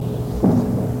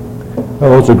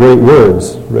Well, those are great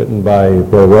words written by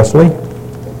Bill Wesley.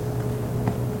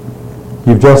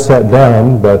 You've just sat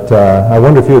down, but I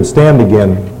wonder if you would stand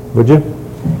again, would you?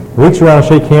 Reach around and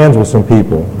shake hands with some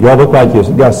people. Y'all look like you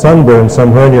got sunburn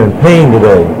somewhere and you're in pain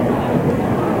today.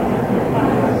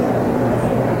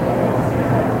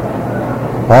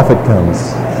 Off it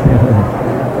comes.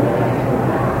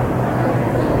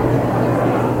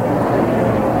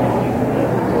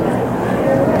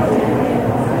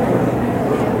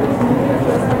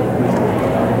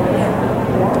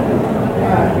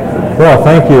 Well,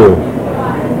 thank you.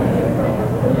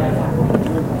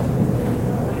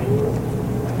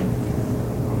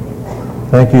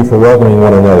 Thank you for welcoming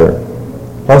one another.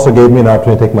 Also gave me an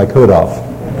opportunity to take my coat off.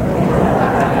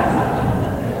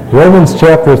 Romans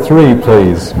chapter 3,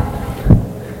 please.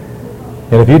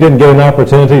 And if you didn't get an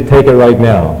opportunity, take it right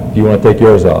now if you want to take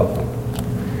yours off.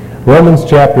 Romans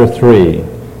chapter 3.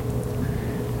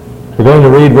 We're going to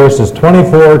read verses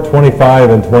 24, 25,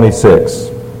 and 26.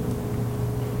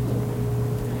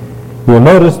 You'll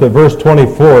notice that verse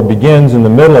 24 begins in the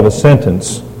middle of a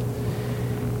sentence.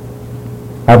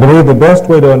 I believe the best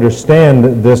way to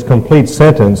understand this complete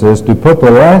sentence is to put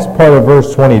the last part of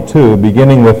verse 22,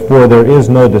 beginning with "for there is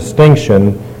no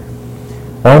distinction,"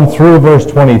 on through verse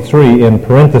 23 in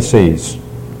parentheses.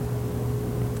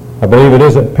 I believe it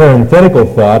is a parenthetical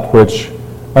thought which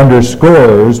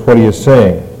underscores what he is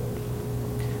saying.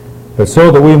 But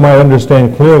so that we might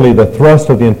understand clearly the thrust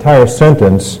of the entire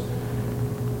sentence,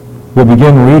 we'll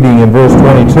begin reading in verse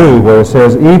 22 where it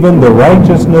says, "Even the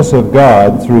righteousness of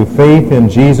God through faith in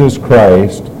Jesus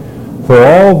Christ for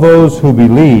all those who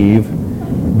believe,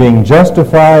 being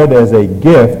justified as a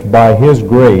gift by his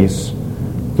grace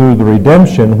through the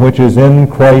redemption which is in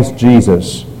Christ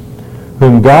Jesus,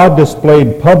 whom God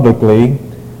displayed publicly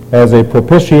as a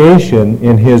propitiation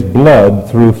in his blood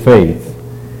through faith.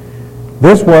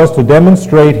 This was to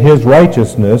demonstrate his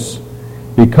righteousness,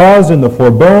 because in the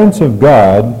forbearance of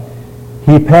God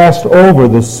he passed over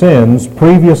the sins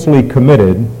previously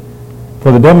committed,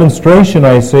 for the demonstration,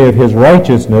 I say, of his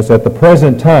righteousness at the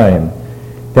present time,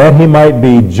 that he might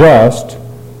be just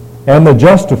and the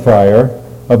justifier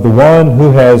of the one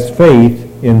who has faith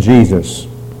in Jesus."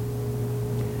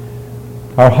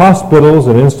 Our hospitals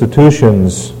and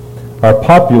institutions are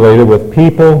populated with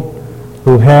people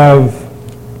who have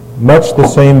much the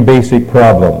same basic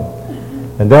problem,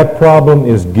 and that problem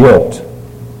is guilt.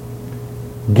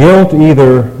 Guilt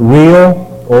either real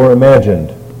or imagined.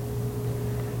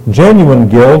 Genuine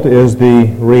guilt is the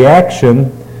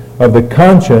reaction of the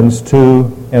conscience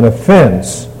to an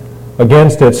offense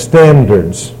against its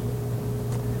standards.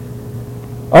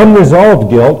 Unresolved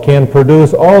guilt can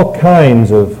produce all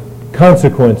kinds of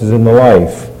consequences in the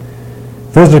life: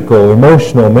 physical,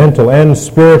 emotional, mental, and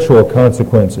spiritual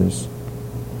consequences.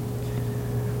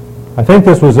 I think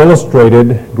this was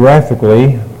illustrated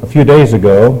graphically a few days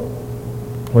ago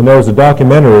when there was a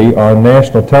documentary on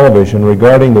national television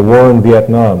regarding the war in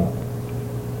Vietnam.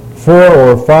 4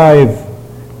 or 5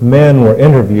 men were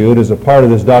interviewed as a part of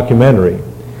this documentary.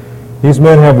 These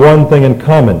men have one thing in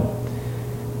common.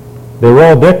 They were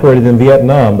all decorated in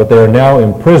Vietnam, but they are now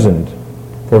imprisoned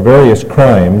for various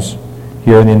crimes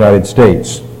here in the United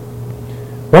States.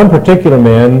 One particular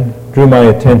man drew my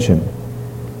attention.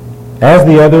 As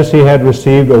the others, he had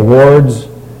received awards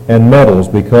and medals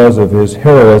because of his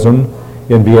heroism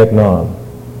in Vietnam.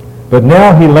 But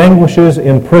now he languishes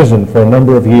in prison for a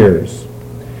number of years.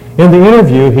 In the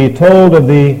interview, he told of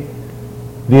the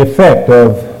effect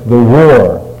of the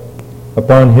war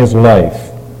upon his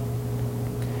life.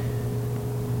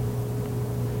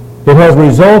 It has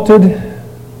resulted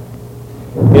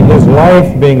in his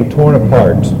life being torn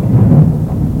apart.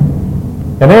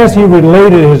 And as he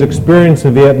related his experience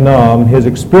in Vietnam, his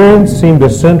experience seemed to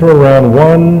center around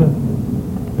one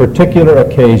particular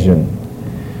occasion,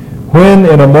 when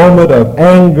in a moment of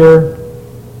anger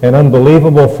and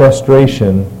unbelievable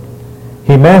frustration,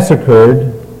 he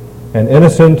massacred an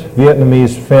innocent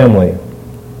Vietnamese family,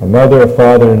 a mother, a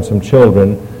father, and some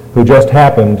children who just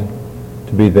happened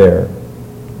to be there.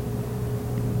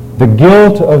 The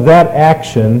guilt of that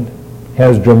action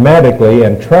has dramatically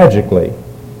and tragically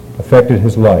affected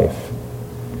his life.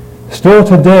 Still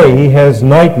today, he has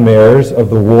nightmares of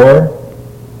the war.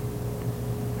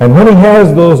 And when he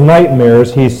has those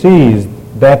nightmares, he sees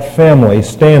that family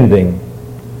standing,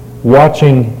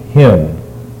 watching him.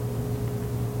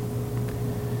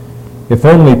 If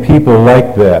only people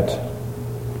like that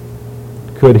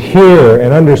could hear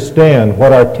and understand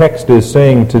what our text is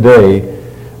saying today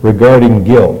regarding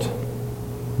guilt,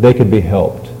 they could be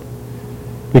helped.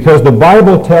 Because the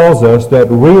Bible tells us that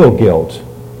real guilt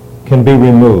can be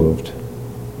removed.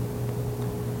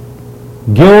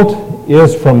 Guilt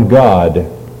is from God.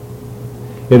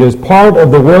 It is part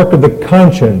of the work of the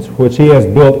conscience which He has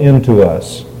built into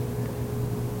us.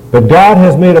 But God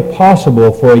has made it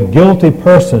possible for a guilty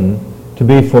person to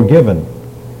be forgiven.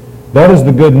 That is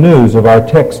the good news of our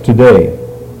text today.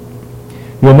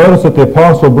 You'll notice that the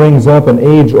apostle brings up an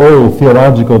age-old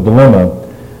theological dilemma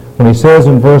when he says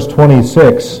in verse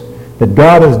 26 that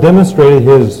God has demonstrated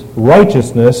His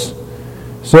righteousness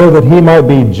so that He might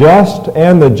be just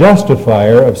and the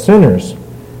justifier of sinners.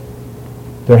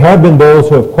 There have been those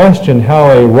who have questioned how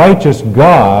a righteous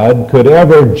God could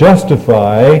ever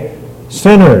justify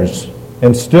sinners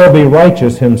and still be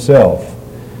righteous Himself.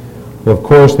 Well, of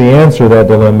course, the answer to that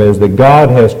dilemma is that God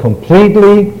has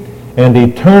completely and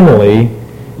eternally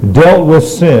dealt with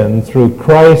sin through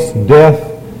Christ's death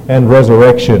and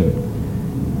resurrection,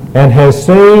 and has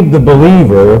saved the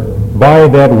believer by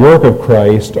that work of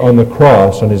Christ on the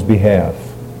cross on his behalf.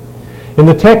 In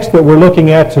the text that we're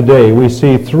looking at today, we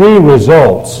see three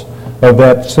results of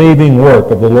that saving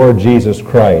work of the Lord Jesus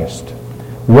Christ.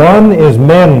 One is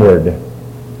manward.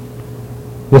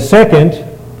 The second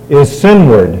is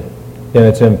sinward in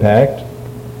its impact.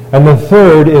 And the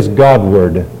third is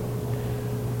Godward.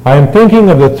 I am thinking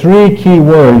of the three key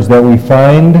words that we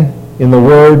find in the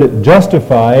word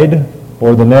justified,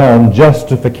 or the noun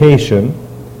justification.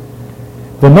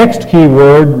 The next key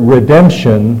word,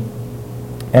 redemption.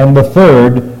 And the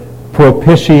third,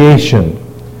 propitiation.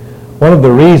 One of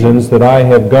the reasons that I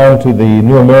have gone to the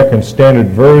New American Standard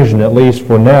Version, at least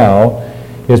for now,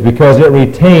 is because it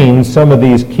retains some of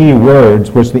these key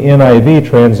words which the NIV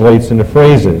translates into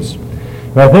phrases.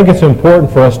 And I think it's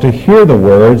important for us to hear the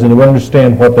words and to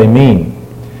understand what they mean.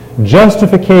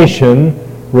 Justification,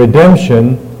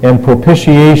 redemption, and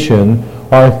propitiation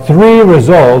are three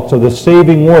results of the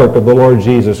saving work of the Lord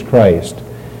Jesus Christ.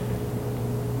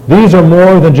 These are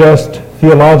more than just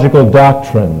theological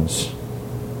doctrines.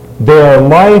 They are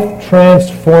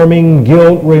life-transforming,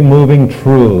 guilt-removing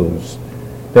truths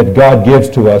that God gives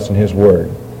to us in His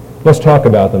Word. Let's talk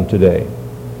about them today.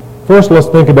 First, let's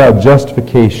think about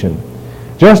justification.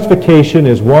 Justification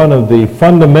is one of the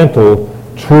fundamental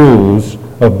truths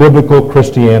of biblical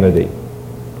Christianity.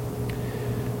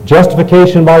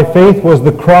 Justification by faith was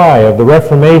the cry of the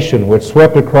Reformation which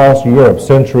swept across Europe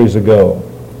centuries ago.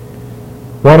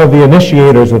 One of the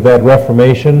initiators of that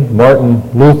Reformation, Martin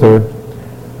Luther,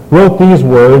 wrote these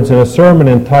words in a sermon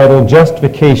entitled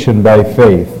Justification by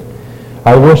Faith.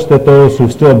 I wish that those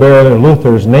who still bear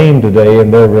Luther's name today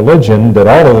in their religion, that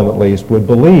all of them at least, would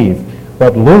believe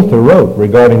what Luther wrote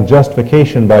regarding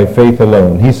justification by faith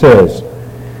alone. He says,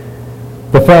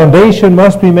 "The foundation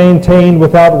must be maintained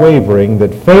without wavering,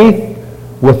 that faith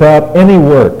without any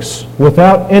works,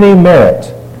 without any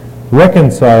merit,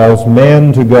 reconciles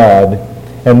man to God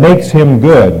and makes him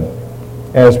good.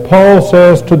 As Paul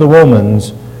says to the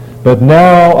Romans, but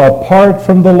now, apart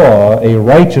from the law, a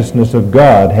righteousness of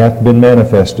God hath been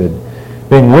manifested,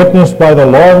 being witnessed by the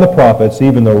law and the prophets,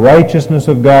 even the righteousness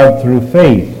of God through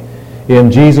faith in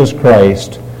Jesus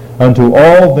Christ, unto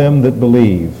all them that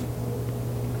believe."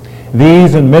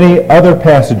 These and many other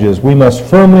passages we must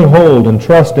firmly hold and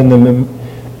trust in them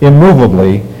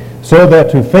immovably, so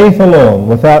that to faith alone,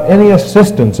 without any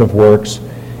assistance of works,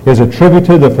 is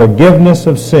attributed the forgiveness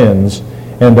of sins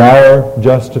and our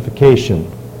justification.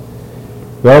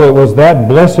 Well, it was that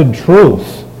blessed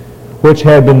truth which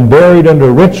had been buried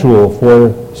under ritual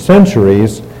for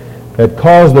centuries that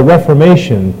caused the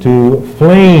Reformation to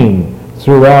flame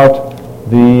throughout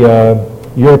the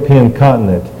European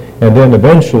continent and then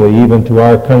eventually even to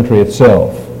our country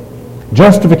itself.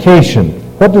 Justification.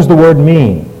 What does the word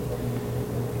mean?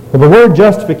 Well, the word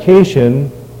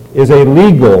justification is a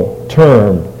legal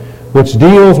term which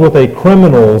deals with a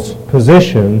criminal's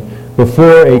position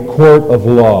before a court of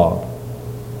law.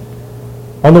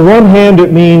 On the one hand,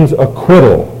 it means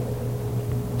acquittal.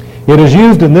 It is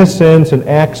used in this sense in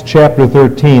Acts chapter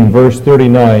 13, verse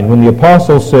 39, when the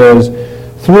apostle says,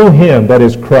 "Through him," that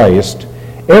is Christ,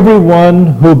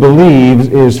 "everyone who believes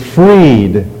is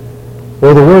freed,"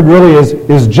 or the word really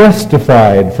is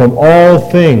justified from all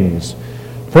things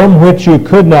from which you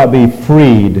could not be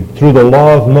freed through the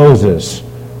law of Moses.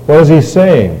 What is he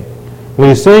saying? Well,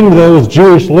 he's saying to those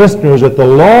Jewish listeners that the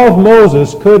law of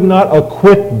Moses could not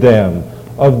acquit them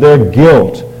of their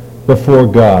guilt before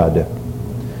God.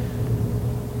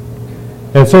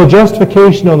 And so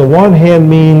justification on the one hand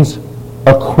means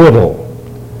acquittal.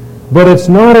 But it's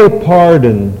not a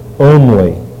pardon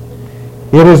only.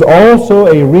 It is also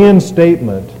a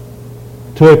reinstatement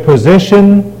to a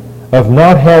position of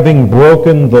not having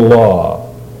broken the law.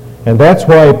 And that's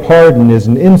why pardon is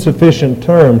an insufficient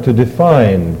term to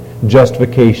define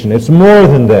justification. It's more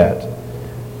than that.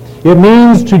 It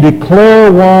means to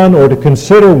declare one or to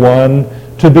consider one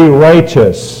to be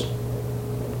righteous.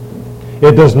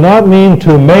 It does not mean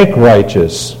to make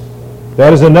righteous.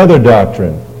 That is another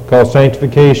doctrine called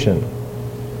sanctification.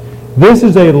 This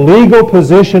is a legal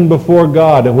position before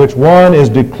God in which one is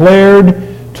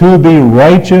declared to be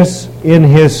righteous in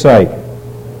His sight.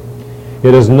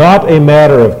 It is not a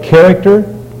matter of character.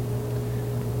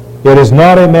 It is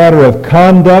not a matter of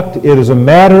conduct. It is a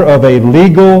matter of a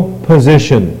legal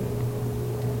position.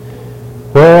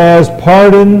 Whereas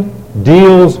pardon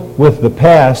deals with the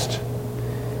past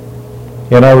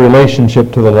in our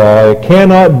relationship to the law, it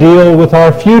cannot deal with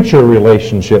our future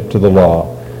relationship to the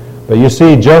law. But you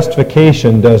see,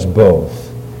 justification does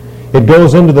both. It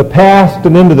goes into the past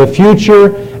and into the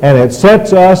future, and it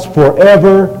sets us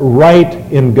forever right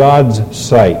in God's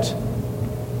sight.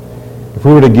 If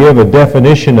we were to give a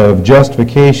definition of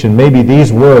justification, maybe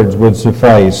these words would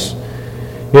suffice.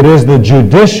 It is the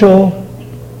judicial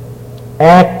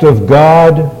act of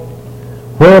God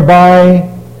whereby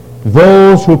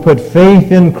those who put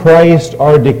faith in Christ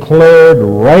are declared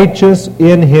righteous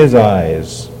in His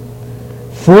eyes,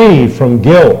 free from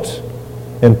guilt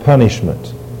and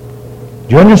punishment.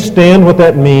 Do you understand what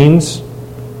that means?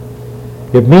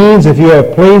 It means if you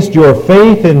have placed your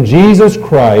faith in Jesus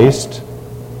Christ,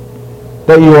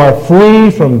 that you are free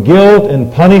from guilt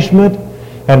and punishment,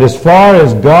 and as far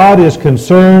as God is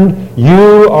concerned,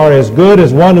 you are as good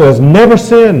as one who has never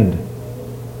sinned.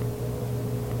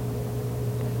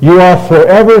 You are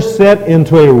forever set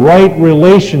into a right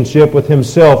relationship with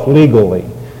Himself legally,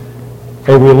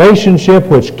 a relationship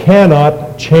which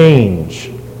cannot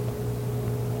change.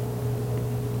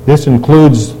 This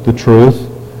includes the truth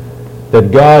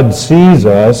that God sees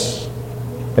us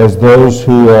as those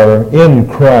who are in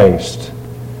Christ.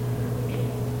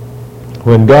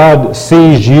 When God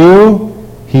sees you,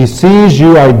 He sees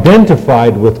you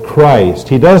identified with Christ.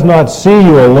 He does not see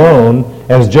you alone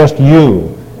as just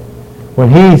you. When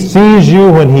He sees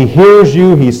you, when He hears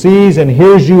you, He sees and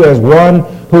hears you as one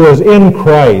who is in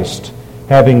Christ,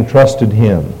 having trusted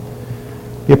Him.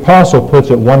 The apostle puts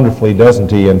it wonderfully,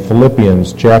 doesn't he, in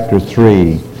Philippians chapter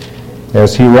 3,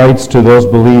 as he writes to those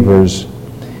believers.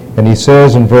 And he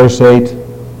says in verse 8,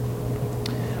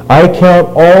 I count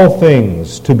all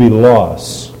things to be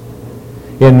loss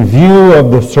in view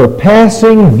of the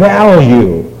surpassing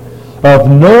value of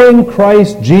knowing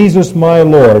Christ Jesus my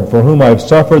Lord, for whom I've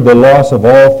suffered the loss of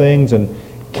all things, and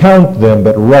count them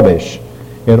but rubbish,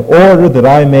 in order that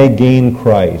I may gain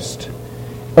Christ,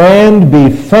 and be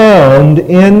found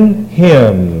in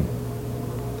Him.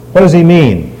 What does he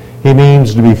mean? He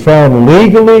means to be found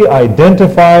legally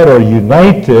identified or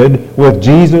united with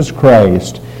Jesus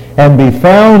Christ, and be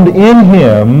found in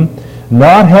Him,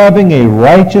 not having a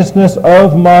righteousness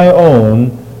of my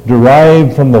own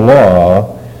derived from the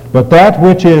law, but that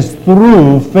which is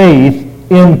through faith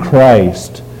in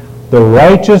Christ, the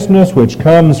righteousness which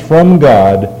comes from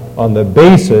God on the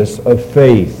basis of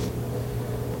faith.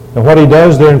 And what he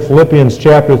does there in Philippians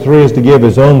chapter 3 is to give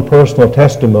his own personal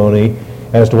testimony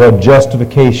as to what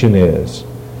justification is.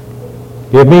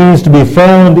 It means to be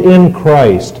found in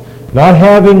Christ, not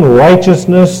having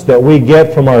righteousness that we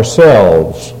get from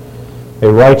ourselves, a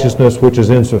righteousness which is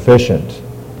insufficient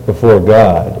before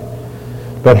God,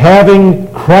 but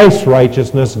having Christ's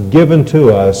righteousness given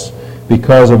to us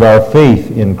because of our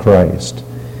faith in Christ.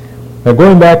 Now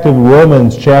going back to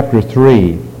Romans chapter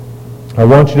 3, I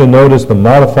want you to notice the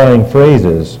modifying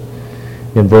phrases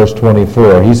in verse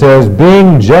 24. He says,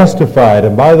 being justified,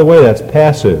 and by the way, that's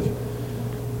passive.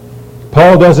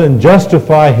 Paul doesn't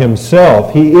justify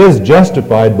himself. He is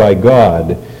justified by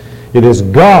God. It is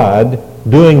God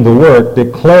doing the work,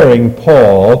 declaring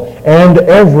Paul and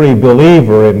every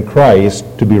believer in Christ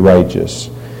to be righteous.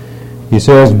 He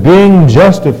says, being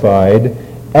justified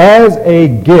as a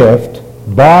gift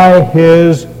by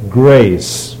His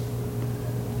grace.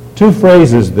 Two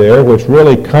phrases there which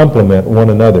really complement one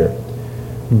another.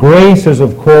 Grace is,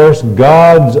 of course,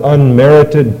 God's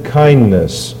unmerited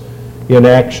kindness in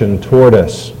action toward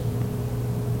us.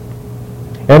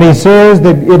 And he says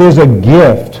that it is a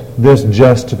gift, this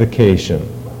justification.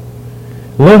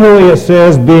 Literally it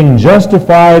says being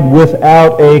justified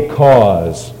without a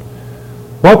cause.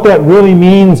 What that really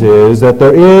means is that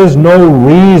there is no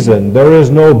reason, there is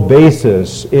no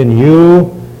basis in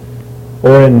you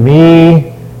or in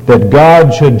me that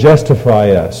God should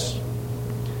justify us.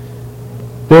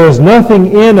 There is nothing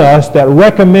in us that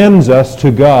recommends us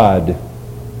to God.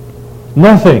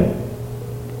 Nothing.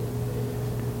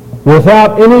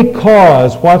 Without any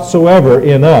cause whatsoever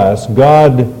in us,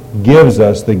 God gives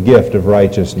us the gift of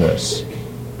righteousness.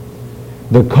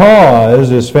 The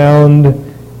cause is found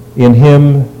in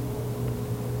Him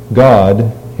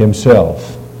God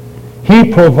himself.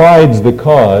 He provides the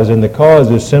cause, and the cause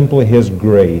is simply his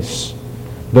grace,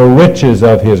 the riches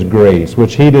of his grace,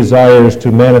 which he desires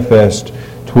to manifest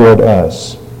toward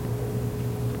us.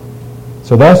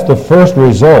 So that's the first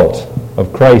result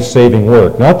of Christ's saving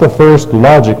work. Not the first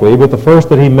logically, but the first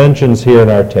that he mentions here in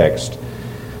our text.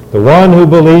 The one who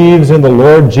believes in the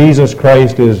Lord Jesus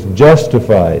Christ is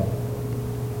justified,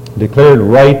 declared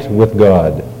right with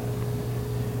God.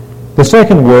 The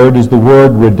second word is the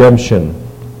word redemption.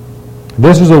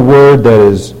 This is a word that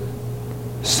is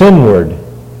sinward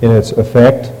in its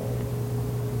effect.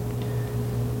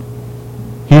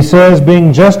 He says,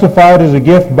 being justified as a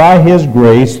gift by his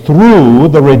grace through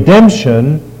the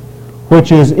redemption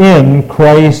which is in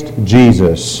Christ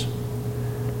Jesus.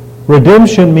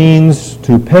 Redemption means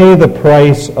to pay the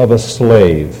price of a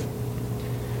slave.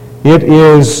 It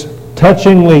is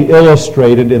touchingly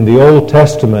illustrated in the Old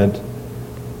Testament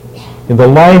in the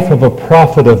life of a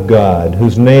prophet of God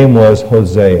whose name was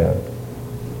Hosea.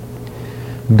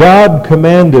 God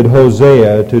commanded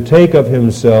Hosea to take of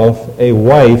himself a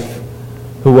wife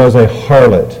who was a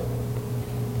harlot.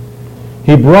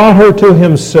 He brought her to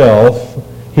himself.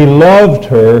 He loved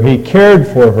her. He cared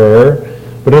for her.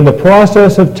 But in the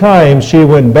process of time, she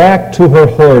went back to her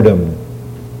whoredom.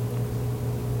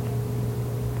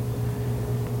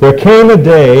 There came a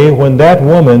day when that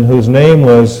woman, whose name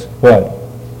was what?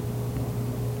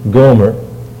 Gomer,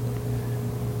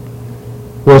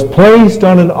 was placed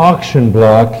on an auction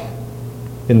block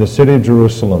in the city of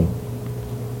Jerusalem.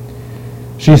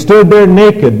 She stood there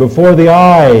naked before the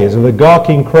eyes of the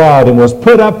gawking crowd and was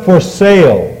put up for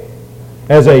sale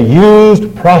as a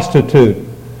used prostitute,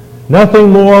 nothing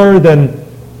more than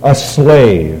a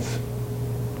slave.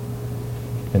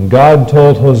 And God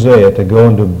told Hosea to go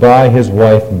and to buy his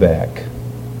wife back.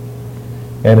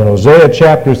 And in Hosea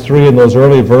chapter 3, in those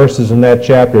early verses in that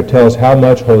chapter, it tells how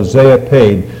much Hosea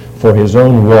paid for his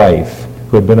own wife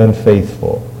who had been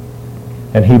unfaithful.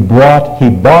 And he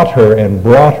bought her and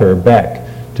brought her back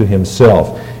to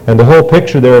himself. And the whole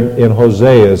picture there in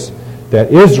Hosea is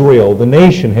that Israel, the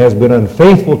nation, has been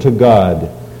unfaithful to God,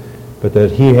 but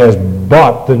that he has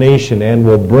bought the nation and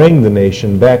will bring the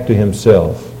nation back to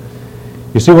himself.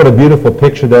 You see what a beautiful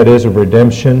picture that is of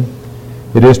redemption?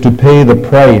 It is to pay the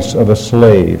price of a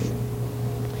slave.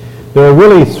 There are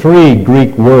really three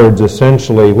Greek words,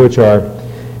 essentially, which are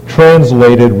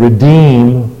translated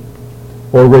redeem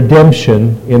or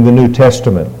redemption in the New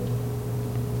Testament.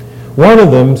 One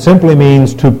of them simply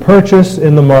means to purchase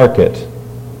in the market.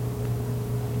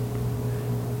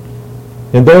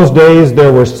 In those days,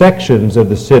 there were sections of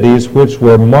the cities which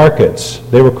were markets.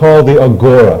 They were called the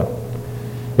agora.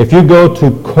 If you go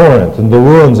to Corinth and the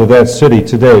ruins of that city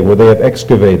today where they have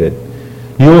excavated,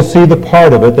 you will see the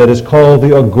part of it that is called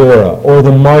the agora, or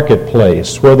the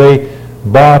marketplace, where they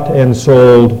bought and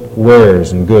sold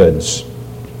wares and goods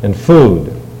and food.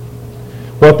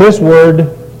 What this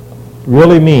word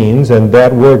really means, and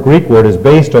that word, Greek word, is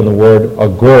based on the word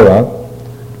agora,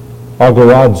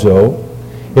 agorazo,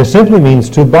 it simply means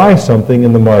to buy something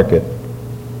in the market.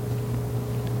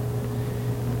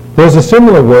 There's a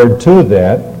similar word to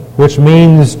that, which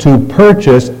means to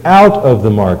purchase out of the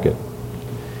market.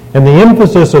 And the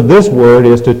emphasis of this word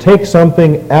is to take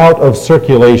something out of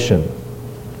circulation.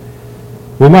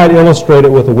 We might illustrate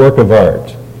it with a work of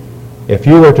art. If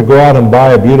you were to go out and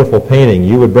buy a beautiful painting,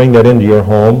 you would bring that into your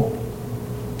home,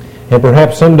 and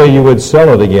perhaps someday you would sell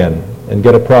it again and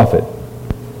get a profit.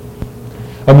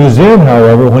 A museum,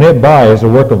 however, when it buys a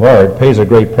work of art, pays a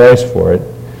great price for it.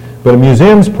 But a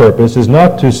museum's purpose is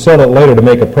not to sell it later to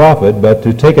make a profit, but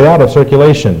to take it out of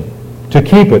circulation, to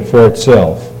keep it for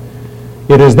itself.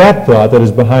 It is that thought that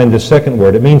is behind this second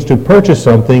word. It means to purchase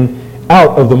something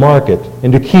out of the market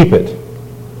and to keep it.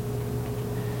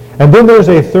 And then there's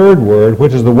a third word,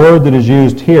 which is the word that is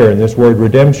used here in this word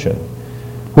redemption,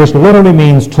 which literally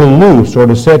means to loose or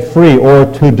to set free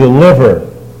or to deliver.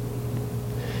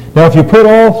 Now, if you put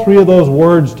all three of those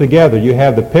words together, you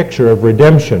have the picture of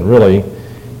redemption, really,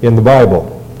 in the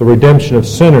Bible, the redemption of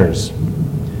sinners.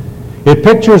 It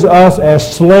pictures us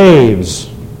as slaves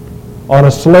on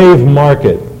a slave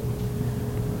market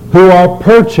who are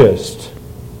purchased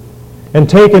and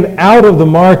taken out of the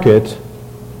market,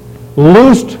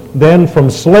 loosed then from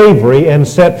slavery and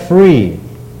set free.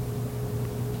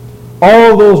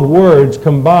 All those words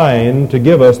combine to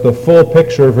give us the full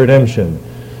picture of redemption.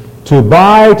 To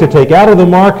buy, to take out of the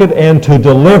market, and to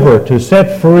deliver, to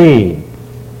set free.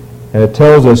 And it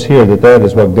tells us here that that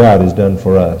is what God has done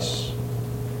for us.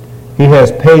 He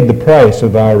has paid the price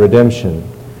of our redemption.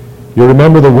 You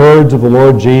remember the words of the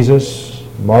Lord Jesus,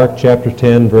 Mark chapter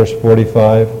 10, verse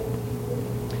 45.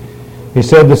 He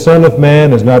said the Son of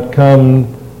Man has not come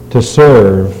to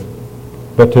serve,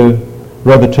 but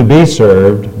rather to be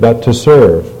served, but to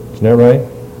serve. Isn't that right?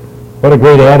 What a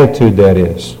great attitude that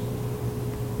is.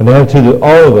 An attitude that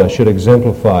all of us should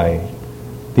exemplify.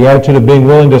 The attitude of being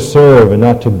willing to serve and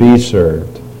not to be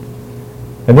served.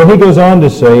 And then he goes on to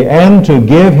say, and to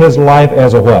give his life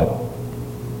as a what?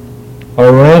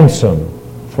 A ransom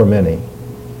for many.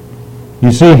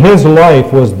 You see, his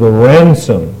life was the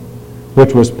ransom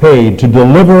which was paid to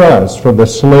deliver us from the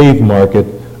slave market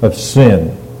of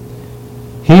sin.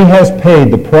 He has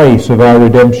paid the price of our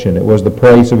redemption. It was the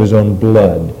price of his own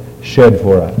blood shed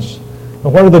for us.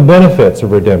 And what are the benefits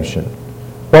of redemption?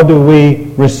 What do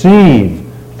we receive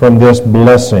from this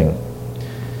blessing?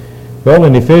 Well,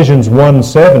 in Ephesians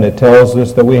 1:7, it tells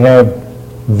us that we have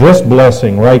this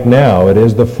blessing right now. It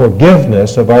is the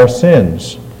forgiveness of our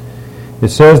sins. It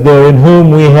says there, in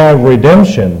whom we have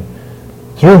redemption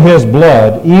through his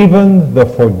blood, even the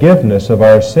forgiveness of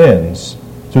our sins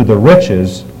through the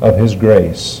riches of his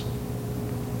grace.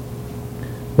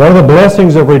 One of the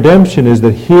blessings of redemption is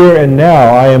that here and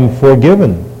now I am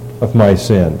forgiven of my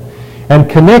sin. And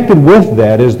connected with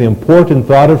that is the important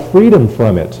thought of freedom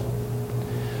from it.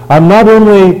 I'm not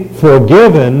only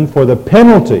forgiven for the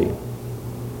penalty,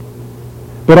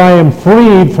 but I am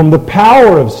freed from the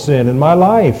power of sin in my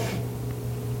life.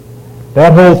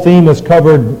 That whole theme is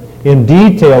covered in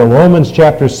detail in Romans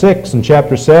chapter 6 and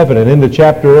chapter 7 and into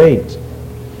chapter 8.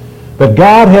 But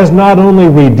God has not only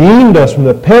redeemed us from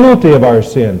the penalty of our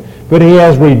sin, but he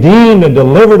has redeemed and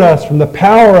delivered us from the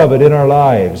power of it in our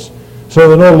lives, so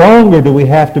that no longer do we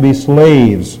have to be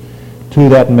slaves to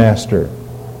that master.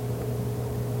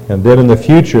 And then in the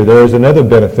future, there is another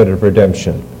benefit of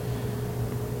redemption.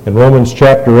 In Romans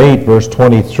chapter 8, verse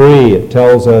 23, it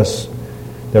tells us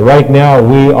that right now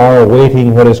we are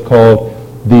awaiting what is called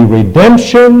the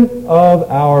redemption of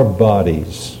our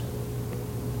bodies.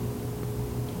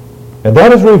 And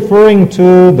that is referring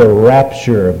to the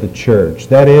rapture of the church.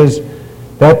 That is,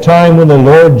 that time when the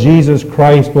Lord Jesus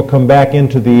Christ will come back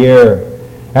into the air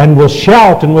and will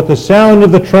shout, and with the sound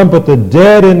of the trumpet, the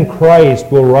dead in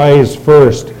Christ will rise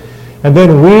first. And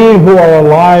then we who are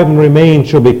alive and remain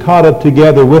shall be caught up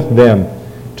together with them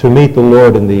to meet the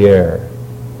Lord in the air.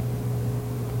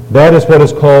 That is what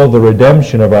is called the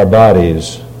redemption of our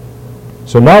bodies.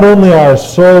 So not only our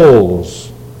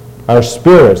souls, our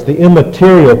spirits, the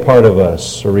immaterial part of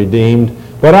us are redeemed,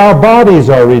 but our bodies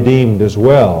are redeemed as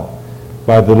well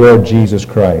by the Lord Jesus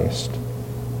Christ.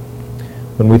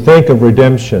 When we think of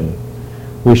redemption,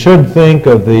 we should think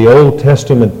of the Old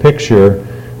Testament picture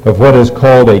of what is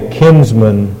called a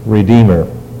kinsman redeemer.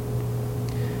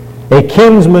 A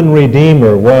kinsman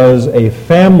redeemer was a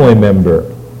family member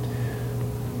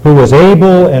who was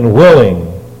able and willing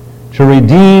to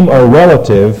redeem a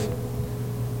relative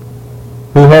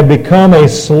who had become a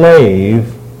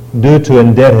slave due to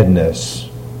indebtedness.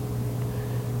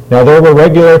 Now, there were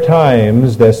regular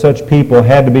times that such people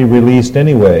had to be released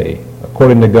anyway,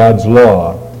 according to God's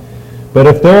law. But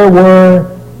if there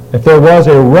was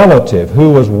a relative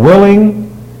who was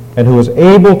willing and who was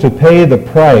able to pay the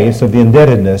price of the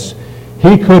indebtedness,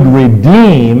 he could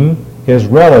redeem his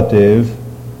relative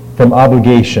from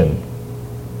obligation.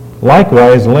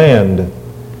 Likewise, land.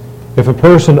 If a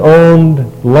person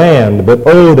owned land but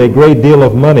owed a great deal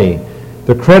of money,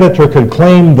 the creditor could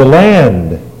claim the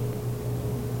land.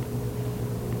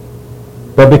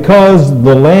 But because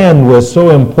the land was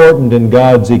so important in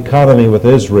God's economy with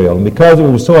Israel, and because it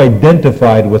was so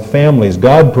identified with families,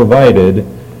 God provided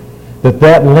that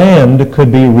that land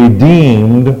could be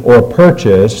redeemed or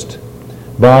purchased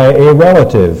by a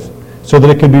relative so that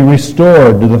it could be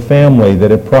restored to the family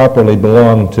that it properly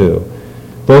belonged to.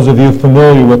 Those of you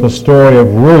familiar with the story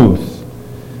of Ruth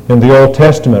in the Old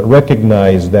Testament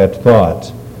recognize that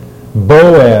thought.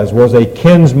 Boaz was a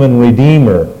kinsman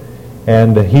redeemer,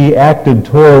 and he acted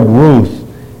toward Ruth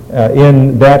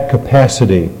in that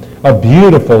capacity. A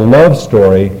beautiful love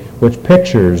story which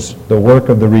pictures the work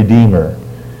of the Redeemer,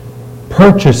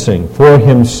 purchasing for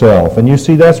himself. And you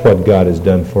see, that's what God has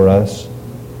done for us.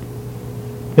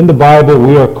 In the Bible,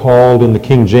 we are called, in the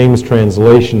King James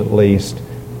translation at least,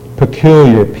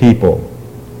 peculiar people.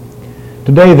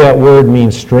 Today that word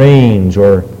means strange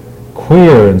or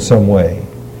queer in some way.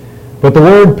 But the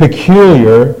word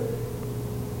peculiar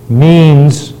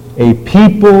means a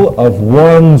people of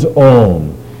one's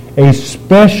own, a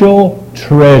special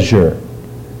treasure.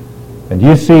 And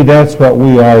you see, that's what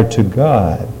we are to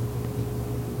God.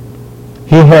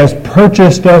 He has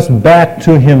purchased us back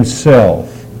to himself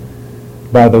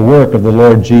by the work of the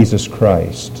Lord Jesus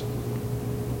Christ.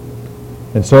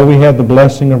 And so we have the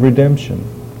blessing of redemption.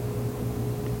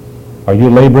 Are you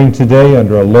laboring today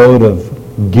under a load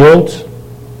of guilt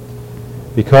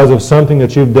because of something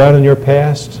that you've done in your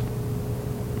past?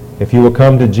 If you will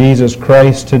come to Jesus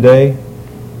Christ today,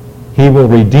 He will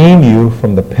redeem you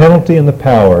from the penalty and the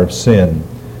power of sin.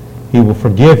 He will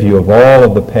forgive you of all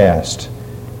of the past.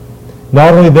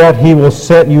 Not only that, He will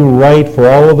set you right for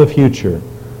all of the future,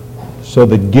 so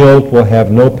that guilt will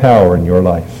have no power in your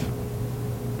life.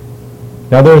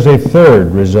 Now there's a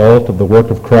third result of the work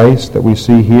of Christ that we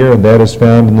see here, and that is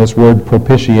found in this word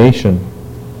propitiation.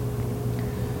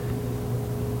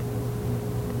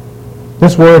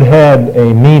 This word had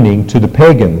a meaning to the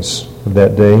pagans of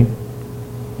that day.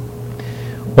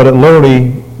 What it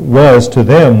literally was to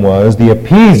them was the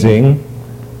appeasing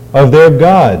of their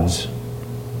gods.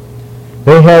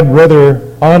 They had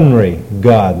rather ornery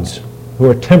gods who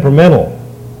were temperamental.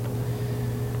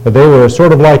 They were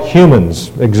sort of like humans,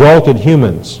 exalted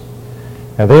humans.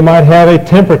 And they might have a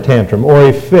temper tantrum or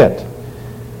a fit.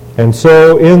 And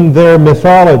so in their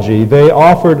mythology, they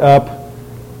offered up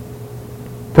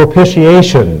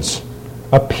propitiations,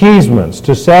 appeasements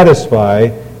to satisfy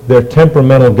their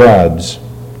temperamental gods.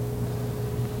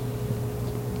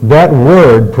 That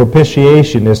word,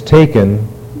 propitiation, is taken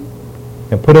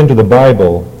and put into the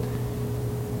Bible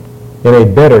in a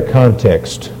better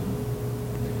context.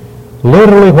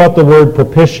 Literally what the word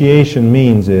propitiation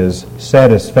means is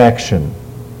satisfaction.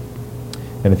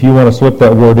 And if you want to slip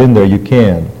that word in there, you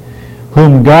can.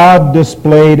 Whom God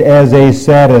displayed as a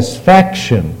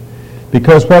satisfaction.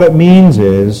 Because what it means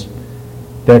is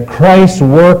that Christ's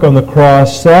work on the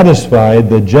cross satisfied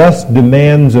the just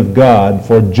demands of God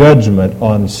for judgment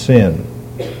on sin.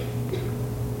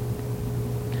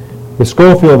 The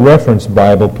Scofield Reference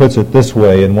Bible puts it this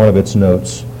way in one of its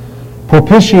notes.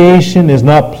 Propitiation is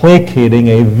not placating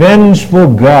a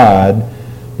vengeful God,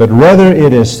 but rather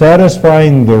it is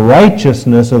satisfying the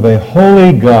righteousness of a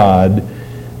holy God,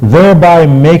 thereby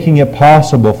making it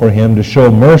possible for Him to show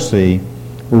mercy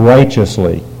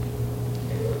righteously.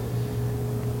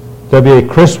 W.A.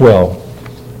 Criswell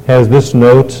has this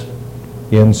note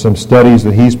in some studies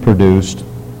that he's produced.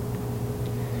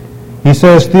 He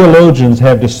says theologians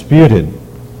have disputed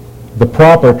the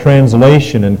proper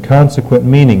translation and consequent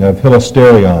meaning of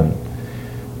hilasterion,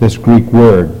 this Greek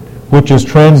word, which is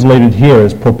translated here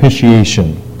as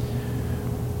propitiation.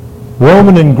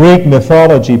 Roman and Greek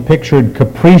mythology pictured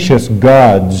capricious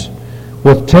gods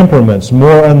with temperaments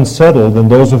more unsettled than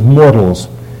those of mortals.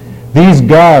 These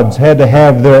gods had to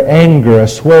have their anger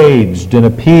assuaged and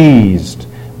appeased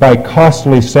by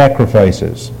costly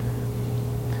sacrifices.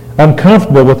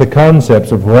 Uncomfortable with the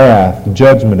concepts of wrath,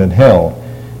 judgment, and hell,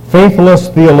 faithless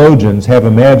theologians have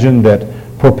imagined that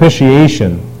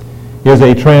propitiation is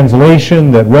a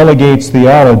translation that relegates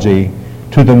theology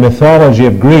to the mythology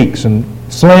of Greeks and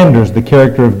slanders the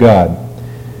character of God.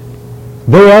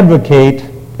 They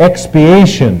advocate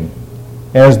expiation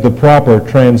as the proper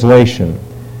translation,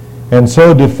 and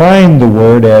so define the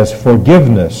word as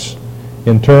forgiveness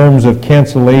in terms of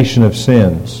cancellation of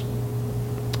sins.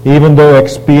 Even though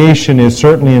expiation is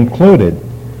certainly included,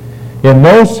 in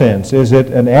no sense is it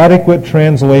an adequate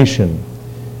translation.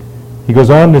 He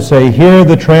goes on to say, here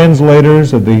the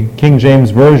translators of the King James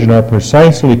Version are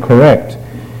precisely correct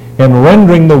in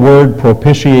rendering the word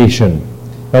propitiation.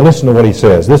 Now listen to what he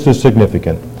says. This is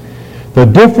significant. The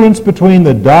difference between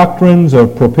the doctrines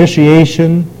of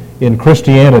propitiation in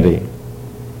Christianity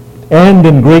and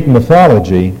in Greek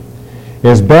mythology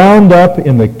is bound up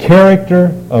in the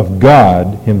character of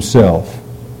God Himself.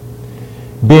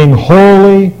 Being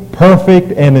holy,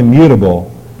 perfect, and immutable,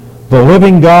 the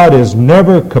living God is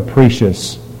never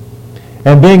capricious.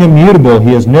 And being immutable,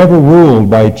 He is never ruled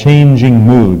by changing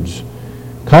moods.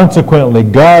 Consequently,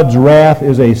 God's wrath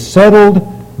is a settled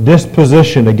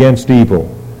disposition against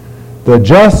evil. The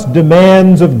just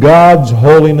demands of God's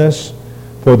holiness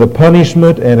for the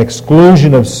punishment and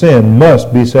exclusion of sin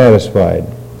must be satisfied.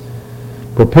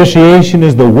 Propitiation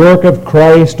is the work of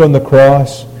Christ on the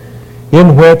cross,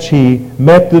 in which He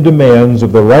met the demands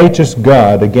of the righteous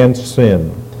God against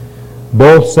sin,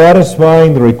 both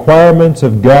satisfying the requirements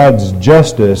of God's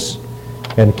justice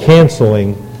and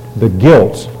canceling the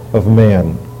guilt of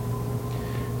man.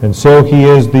 And so He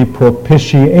is the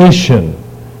propitiation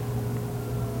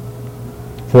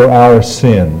for our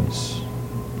sins.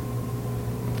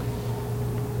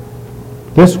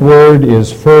 This word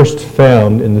is first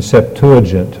found in the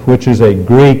Septuagint, which is a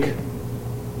Greek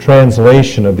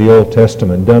translation of the Old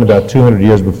Testament, done about 200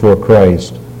 years before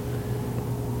Christ.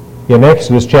 In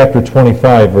Exodus chapter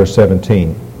 25, verse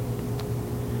 17.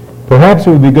 Perhaps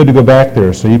it would be good to go back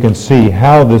there so you can see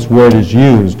how this word is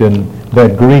used in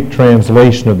that Greek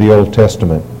translation of the Old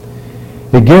Testament.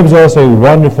 it gives us a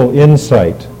wonderful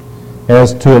insight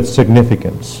as to its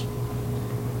significance.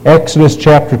 Exodus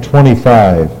chapter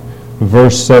 25,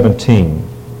 verse 17.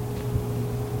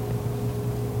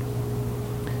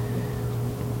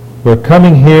 We're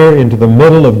coming here into the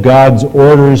middle of God's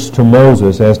orders to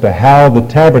Moses as to how the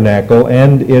tabernacle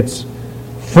and its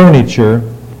furniture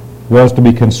was to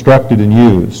be constructed and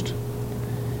used.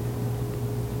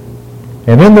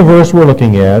 And in the verse we're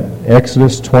looking at,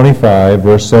 Exodus 25,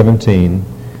 verse 17,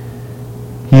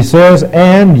 he says,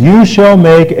 "And you shall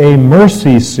make a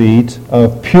mercy seat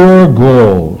of pure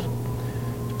gold,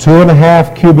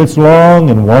 2.5 cubits long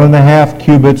and 1.5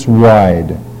 cubits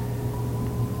wide.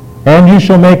 And you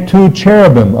shall make 2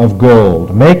 cherubim of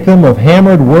gold. Make them of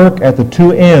hammered work at the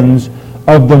 2 ends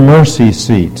of the mercy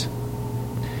seat."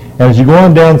 As you go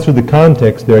on down through the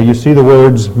context there, you see the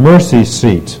words mercy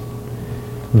seat.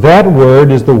 That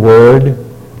word is the word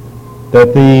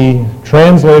that the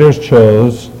translators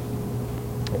chose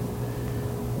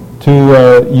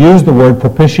to use the word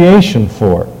propitiation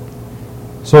for.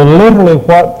 So literally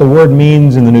what the word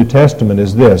means in the New Testament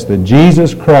is this, that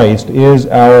Jesus Christ is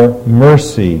our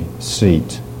mercy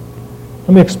seat.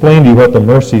 Let me explain to you what the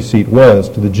mercy seat was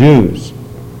to the Jews.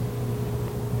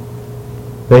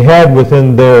 They had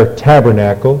within their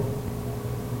tabernacle,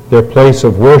 their place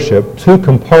of worship, 2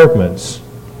 compartments.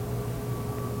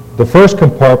 The first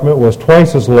compartment was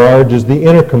twice as large as the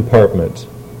inner compartment.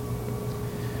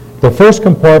 The first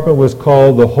compartment was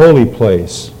called the holy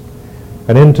place,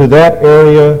 and into that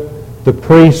area the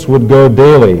priests would go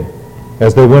daily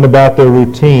as they went about their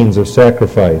routines of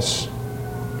sacrifice.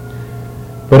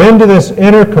 But into this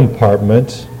inner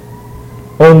compartment,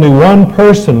 only one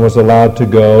person was allowed to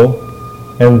go,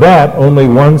 and that only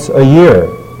once a year.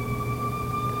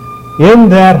 In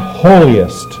that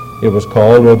holiest, it was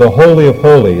called, or the Holy of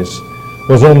Holies,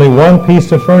 was only one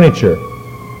piece of furniture.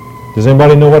 Does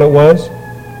anybody know what it was?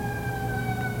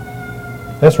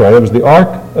 That's right, it was the Ark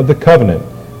of the Covenant.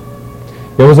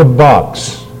 It was a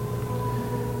box.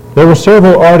 There were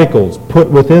several articles put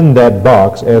within that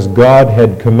box as God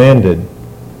had commanded.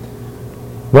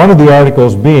 One of the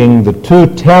articles being the 2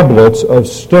 tablets of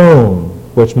stone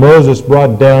which Moses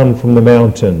brought down from the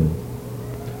mountain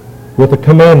with the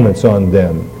commandments on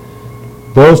them.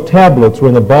 Those tablets were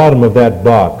in the bottom of that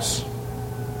box.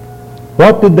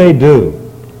 What did they do?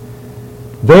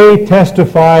 They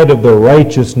testified of the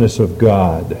righteousness of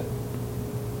God.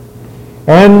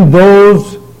 And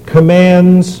those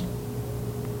commands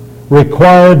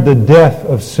required the death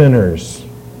of sinners.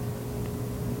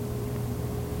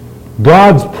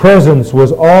 God's presence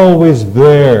was always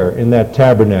there in that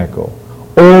tabernacle,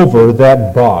 over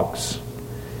that box.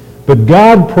 But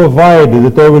God provided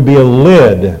that there would be a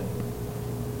lid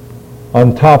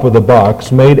on top of the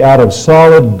box made out of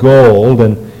solid gold,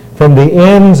 and from the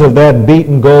ends of that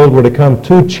beaten gold were to come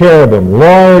 2 cherubim,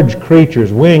 large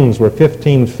creatures. Wings were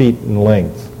 15 feet in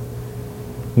length.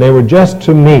 And they were just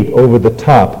to meet over the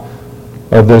top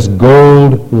of this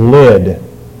gold lid.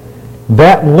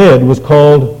 That lid was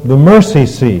called the mercy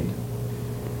seat.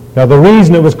 Now the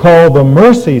reason it was called the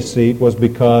mercy seat was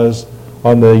because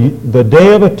on the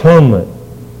Day of Atonement,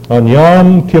 on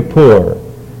Yom Kippur,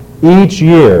 each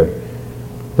year,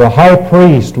 the high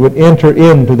priest would enter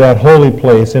into that holy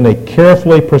place in a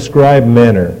carefully prescribed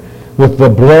manner with the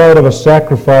blood of a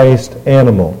sacrificed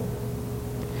animal.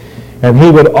 And he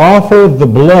would offer the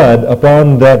blood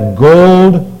upon that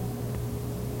gold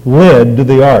lid to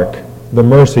the ark, the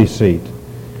mercy seat.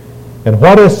 And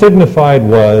what it signified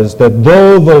was that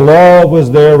though the law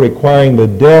was there requiring the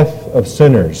death of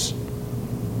sinners,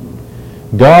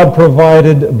 God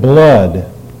provided blood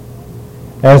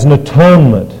as an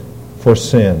atonement for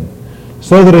sin,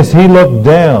 so that as he looked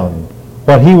down,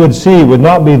 what he would see would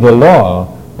not be the law,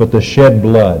 but the shed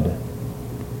blood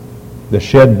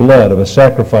of a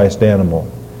sacrificed animal.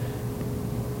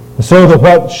 So that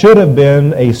what should have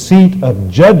been a seat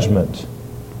of judgment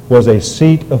was a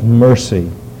seat of mercy.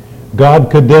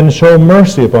 God could then show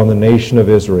mercy upon the nation of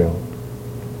Israel.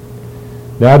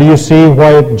 Now do you see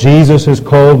why Jesus is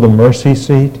called the mercy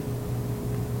seat?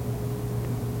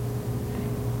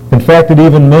 In fact, it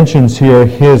even mentions here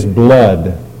his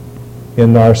blood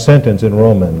in our sentence in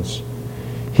Romans.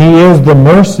 He is the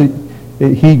mercy.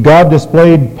 God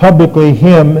displayed publicly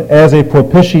him as a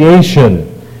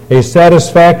propitiation, a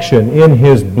satisfaction in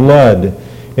his blood.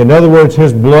 In other words,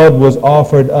 his blood was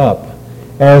offered up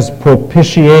as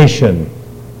propitiation.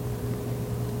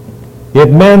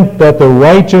 It meant that the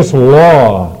righteous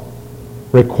law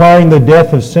requiring the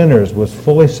death of sinners was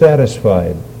fully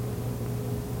satisfied.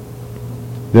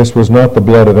 This was not the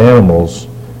blood of animals,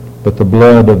 but the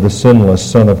blood of the sinless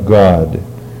Son of God.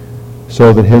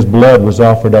 so that his blood was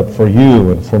offered up for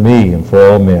you and for me and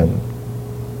for all men.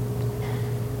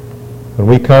 When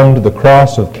we come to the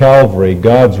cross of Calvary,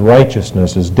 God's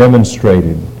righteousness is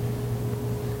demonstrated.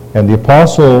 And the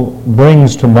apostle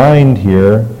brings to mind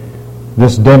here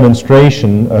this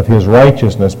demonstration of his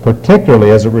righteousness,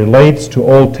 particularly as it relates to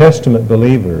Old Testament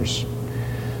believers.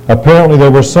 Apparently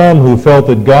there were some who felt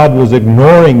that God was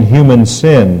ignoring human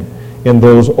sin in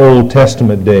those Old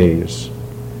Testament days.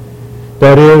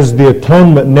 That is, the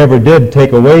atonement never did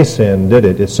take away sin, did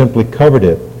it? It simply covered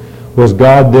it. Was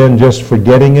God then just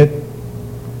forgetting it?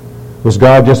 Was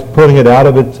God just putting it out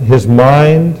of his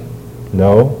mind?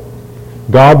 No.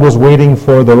 God was waiting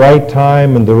for the right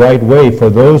time and the right way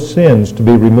for those sins to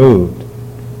be removed.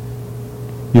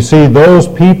 You see, those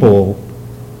people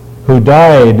who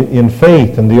died in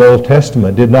faith in the Old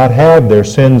Testament did not have their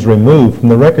sins removed from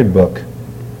the record book.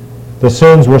 The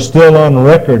sins were still on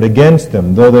record against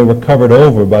them, though they were covered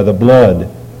over by the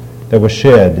blood that was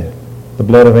shed, the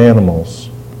blood of animals.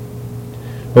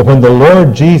 But when the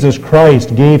Lord Jesus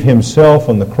Christ gave himself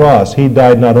on the cross, he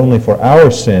died not only for our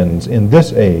sins in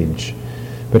this age,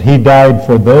 but he died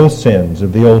for those sins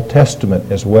of the Old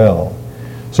Testament as well,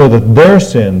 so that their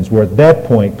sins were at that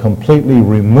point completely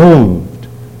removed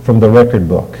from the record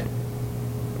book.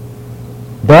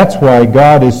 That's why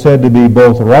God is said to be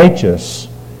both righteous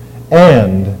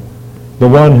and the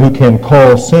one who can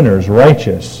call sinners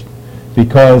righteous,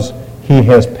 because he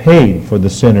has paid for the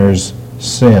sinner's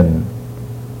sin.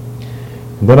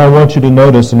 And then I want you to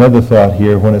notice another thought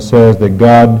here when it says that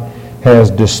God has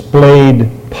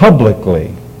displayed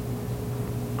publicly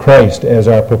Christ as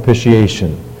our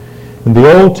propitiation. In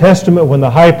the Old Testament, when the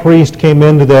high priest came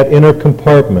into that inner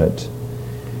compartment,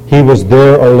 he was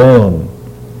there alone.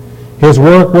 His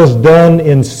work was done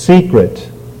in secret.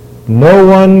 No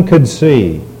one could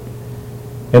see.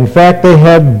 In fact, they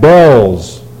had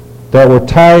bells that were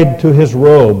tied to his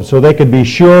robe so they could be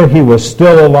sure he was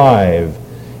still alive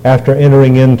after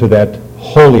entering into that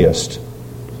holiest.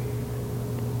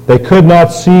 They could not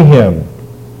see him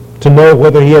to know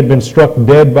whether he had been struck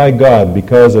dead by God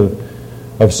because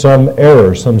of some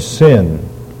error, some sin,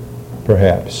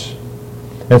 perhaps.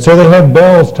 And so they had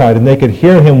bells tied, and they could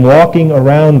hear him walking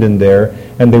around in there,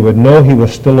 and they would know he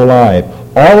was still alive.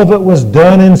 All of it was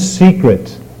done in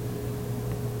secret.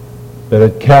 But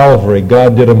at Calvary,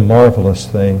 God did a marvelous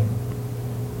thing.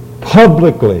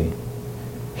 Publicly,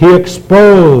 he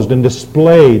exposed and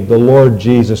displayed the Lord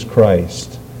Jesus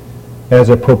Christ as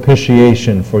a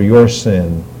propitiation for your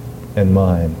sin and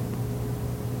mine.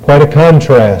 Quite a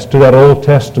contrast to that Old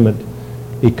Testament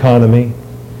economy.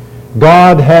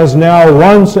 God has now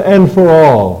once and for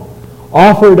all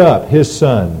offered up his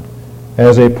Son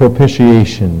as a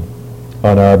propitiation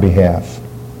on our behalf.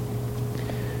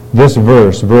 This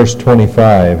verse, verse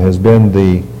 25, has been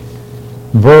the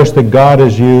verse that God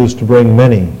has used to bring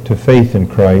many to faith in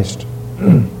Christ.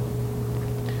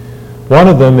 One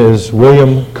of them is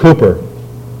William Cowper.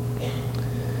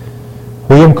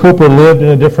 William Cowper lived in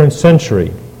a different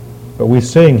century, but we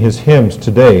sing his hymns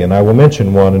today, and I will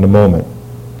mention one in a moment.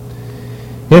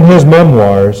 In his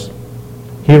memoirs,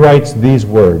 he writes these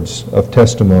words of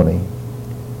testimony.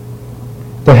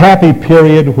 The happy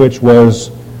period which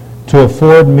was to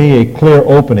afford me a clear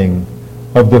opening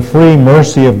of the free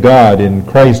mercy of God in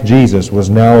Christ Jesus was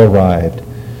now arrived.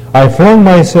 I flung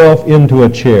myself into a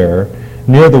chair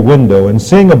near the window and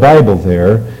seeing a Bible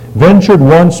there, ventured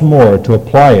once more to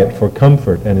apply it for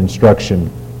comfort and instruction.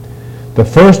 The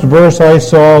first verse I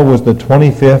saw was the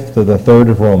 25th of the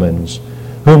 3rd of Romans,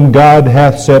 whom God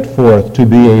hath set forth to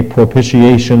be a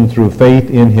propitiation through faith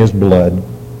in his blood.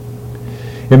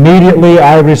 Immediately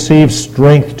I received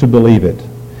strength to believe it,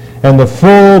 and the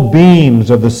full beams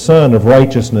of the Sun of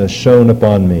righteousness shone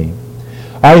upon me.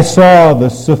 I saw the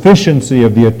sufficiency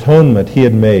of the atonement he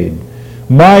had made,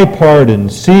 my pardon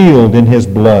sealed in his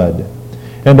blood,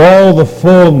 and all the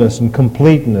fullness and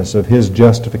completeness of his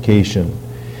justification.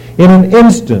 In an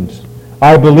instant,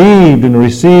 I believed and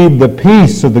received the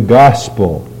peace of the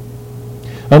gospel.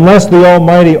 Unless the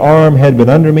almighty arm had been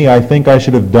under me, I think I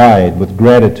should have died with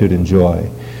gratitude and joy.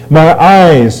 My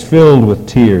eyes filled with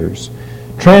tears.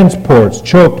 Transports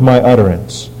choked my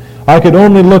utterance. I could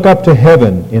only look up to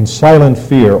heaven in silent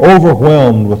fear,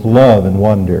 overwhelmed with love and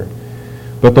wonder.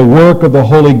 But the work of the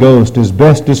Holy Ghost is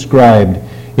best described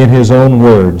in his own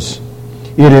words.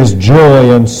 It is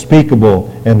joy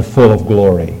unspeakable and full of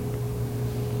glory.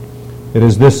 It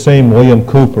is this same William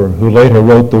Cowper who later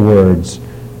wrote the words,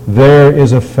 "There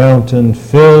is a fountain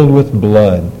filled with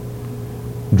blood,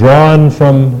 drawn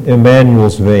from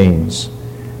Emmanuel's veins,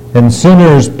 and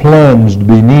sinners plunged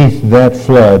beneath that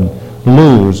flood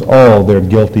lose all their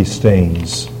guilty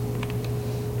stains."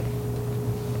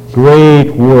 great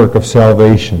work of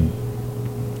salvation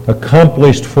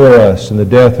accomplished for us in the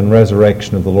death and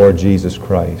resurrection of the Lord Jesus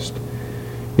Christ.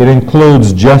 It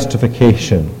includes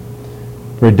justification,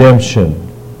 redemption,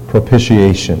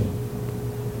 propitiation.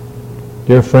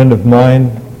 Dear friend of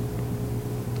mine,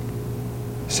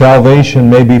 salvation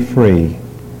may be free,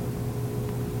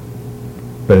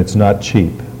 but it's not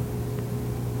cheap.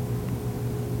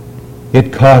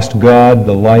 It cost God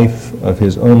the life of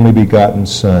His only begotten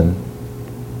Son.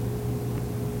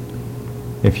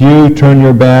 If you turn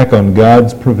your back on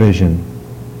God's provision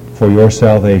for your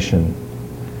salvation,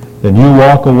 then you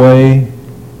walk away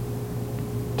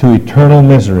to eternal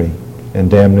misery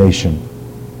and damnation.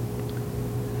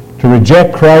 To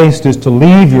reject Christ is to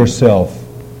leave yourself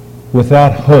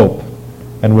without hope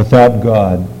and without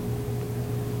God.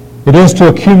 It is to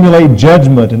accumulate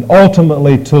judgment and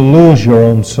ultimately to lose your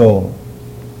own soul.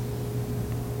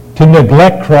 To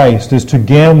neglect Christ is to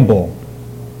gamble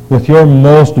with your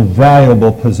most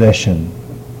valuable possession,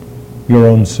 your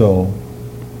own soul.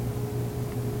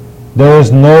 There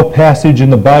is no passage in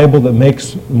the Bible that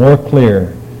makes more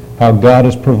clear how God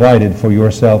has provided for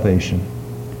your salvation.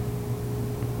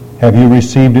 Have you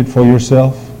received it for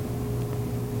yourself?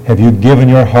 Have you given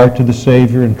your heart to the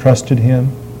Savior and trusted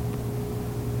Him?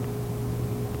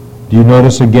 Do you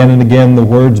notice again and again the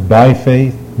words, by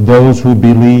faith, those who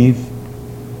believe?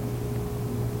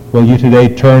 Will you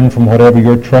today turn from whatever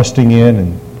you're trusting in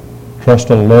and trust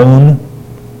alone,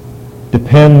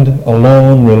 depend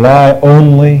alone, rely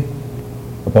only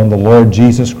upon the Lord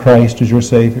Jesus Christ as your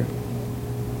Savior?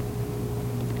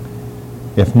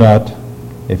 If not,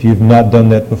 if you've not done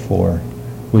that before,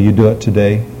 will you do it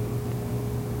today?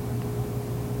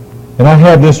 And I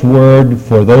have this word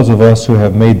for those of us who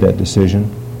have made that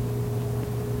decision.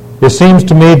 It seems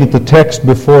to me that the text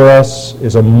before us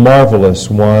is a marvelous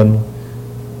one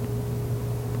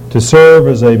to serve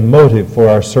as a motive for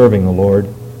our serving the Lord.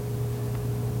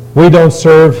 We don't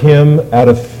serve Him out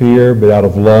of fear, but out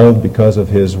of love because of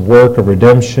His work of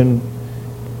redemption,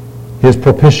 His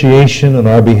propitiation on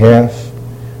our behalf,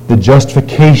 the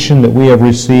justification that we have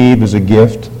received as a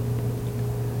gift.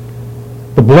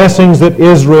 The blessings that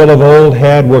Israel of old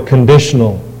had were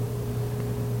conditional.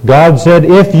 God said,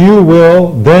 if you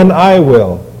will, then I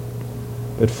will.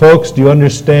 But folks, do you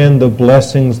understand the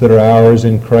blessings that are ours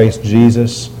in Christ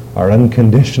Jesus are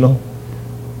unconditional?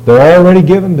 They're already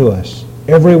given to us,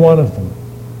 every one of them.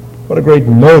 What a great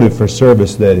motive for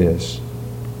service that is.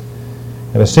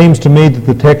 And it seems to me that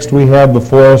the text we have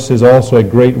before us is also a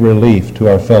great relief to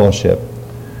our fellowship.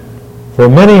 For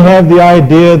many have the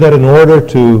idea that in order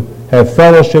to have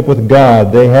fellowship with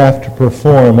God, they have to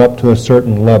perform up to a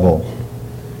certain level.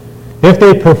 If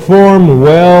they perform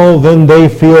well, then they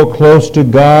feel close to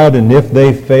God, and if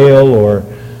they fail or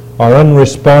are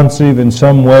unresponsive in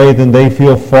some way, then they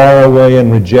feel far away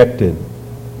and rejected.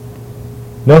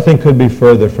 Nothing could be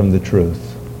further from the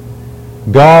truth.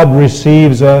 God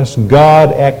receives us,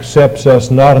 God accepts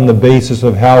us not on the basis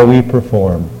of how we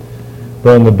perform,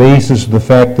 but on the basis of the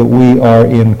fact that we are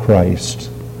in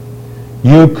Christ.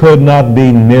 You could not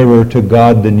be nearer to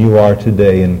God than you are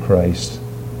today in Christ.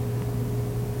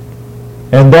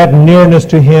 And that nearness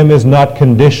to Him is not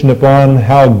conditioned upon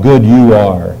how good you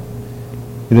are.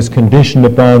 It is conditioned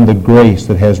upon the grace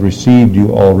that has received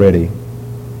you already.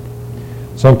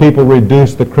 Some people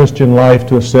reduce the Christian life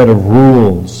to a set of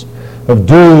rules, of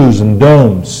do's and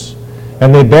don'ts,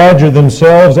 and they badger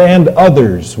themselves and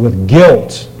others with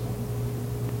guilt.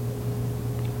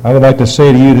 I would like to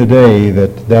say to you today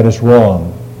that that is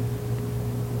wrong.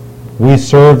 We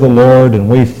serve the Lord and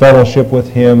we fellowship with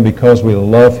Him because we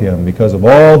love Him, because of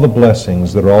all the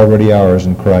blessings that are already ours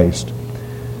in Christ.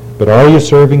 But are you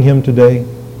serving Him today?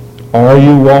 Are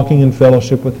you walking in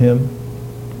fellowship with Him?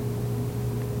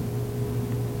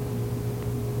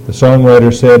 The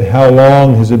songwriter said, how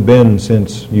long has it been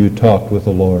since you talked with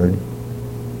the Lord?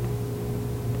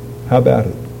 How about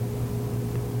it?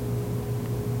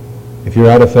 If you're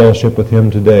out of fellowship with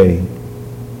Him today,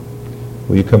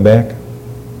 will you come back?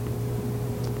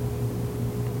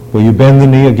 Will you bend the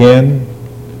knee again,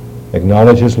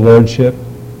 acknowledge His Lordship,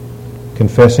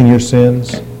 confessing your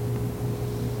sins?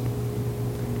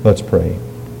 Let's pray.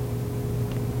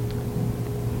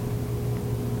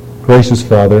 Gracious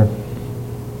Father,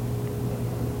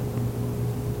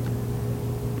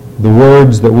 the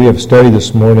words that we have studied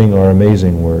this morning are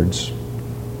amazing words.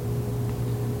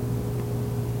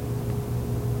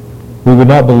 We would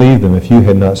not believe them if you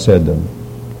had not said them.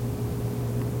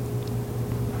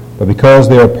 But because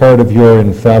they are part of your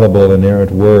infallible, inerrant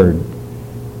word,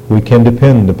 we can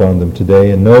depend upon them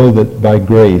today and know that by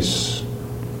grace,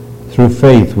 through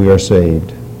faith, we are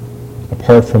saved,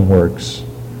 apart from works,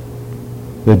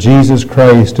 that Jesus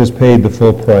Christ has paid the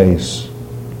full price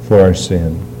for our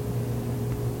sin.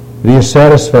 That he has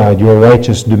satisfied your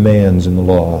righteous demands in the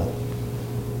law,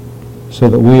 so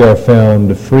that we are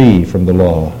found free from the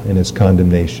law and its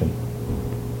condemnation.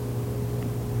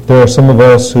 There are some of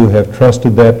us who have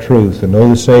trusted that truth and know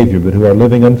the Savior, but who are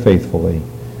living unfaithfully.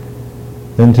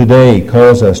 Then today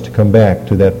calls us to come back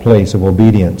to that place of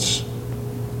obedience,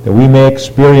 that we may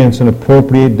experience and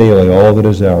appropriate daily all that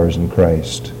is ours in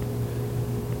Christ.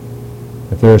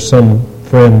 If there is some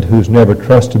friend who's never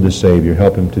trusted the Savior,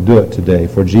 help him to do it today.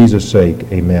 For Jesus' sake,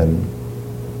 amen.